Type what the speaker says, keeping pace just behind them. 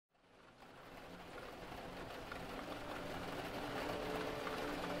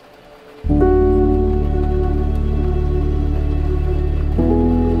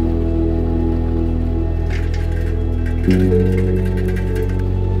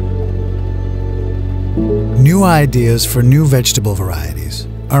new ideas for new vegetable varieties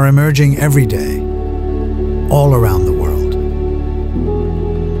are emerging every day, all around the world.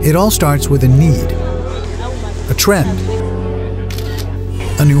 It all starts with a need, a trend,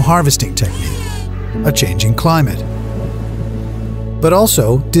 a new harvesting technique, a changing climate, but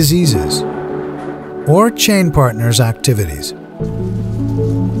also diseases or chain partners' activities.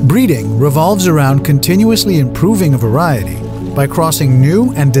 Breeding revolves around continuously improving a variety by crossing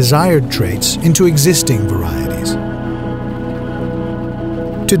new and desired traits into existing varieties.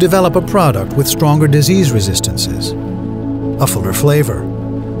 To develop a product with stronger disease resistances, a fuller flavor,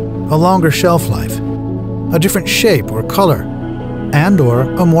 a longer shelf life, a different shape or color, and/or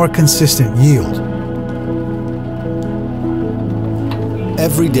a more consistent yield.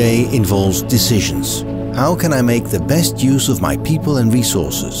 Every day involves decisions. How can I make the best use of my people and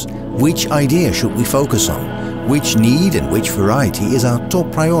resources? Which idea should we focus on? Which need and which variety is our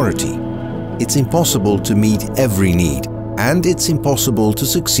top priority? It's impossible to meet every need, and it's impossible to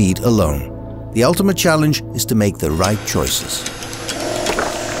succeed alone. The ultimate challenge is to make the right choices.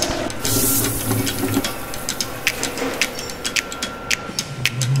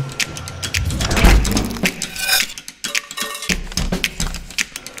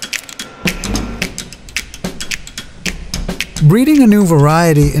 Breeding a new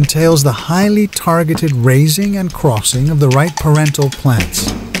variety entails the highly targeted raising and crossing of the right parental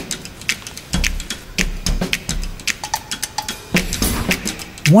plants.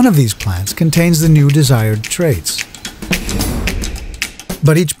 One of these plants contains the new desired traits.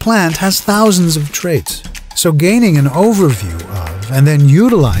 But each plant has thousands of traits, so gaining an overview of and then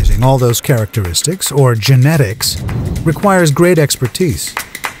utilizing all those characteristics, or genetics, requires great expertise.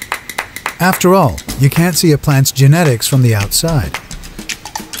 After all, you can't see a plant's genetics from the outside.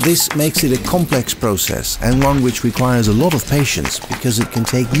 This makes it a complex process and one which requires a lot of patience because it can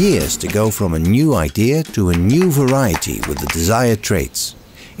take years to go from a new idea to a new variety with the desired traits.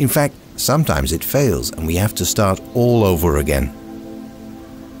 In fact, sometimes it fails and we have to start all over again.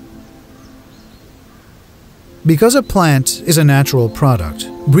 Because a plant is a natural product,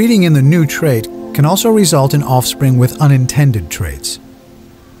 breeding in the new trait can also result in offspring with unintended traits.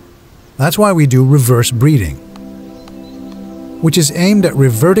 That's why we do reverse breeding, which is aimed at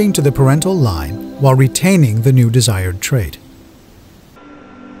reverting to the parental line while retaining the new desired trait.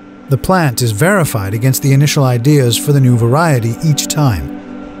 The plant is verified against the initial ideas for the new variety each time,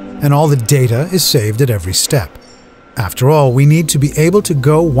 and all the data is saved at every step. After all, we need to be able to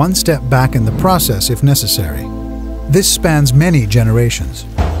go one step back in the process if necessary. This spans many generations.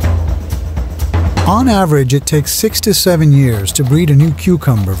 On average, it takes 6 to 7 years to breed a new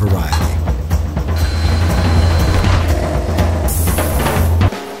cucumber variety.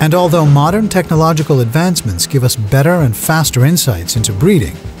 And although modern technological advancements give us better and faster insights into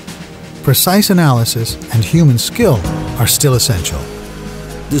breeding, precise analysis and human skill are still essential.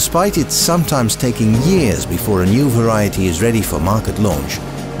 Despite it sometimes taking years before a new variety is ready for market launch,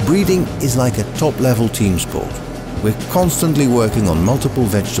 breeding is like a top-level team sport. We're constantly working on multiple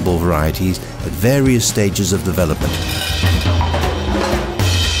vegetable varieties at various stages of development.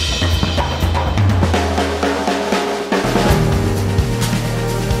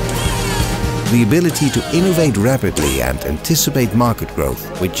 The ability to innovate rapidly and anticipate market growth,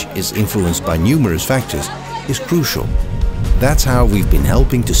 which is influenced by numerous factors, is crucial. That's how we've been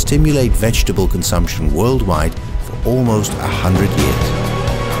helping to stimulate vegetable consumption worldwide for almost 100 years.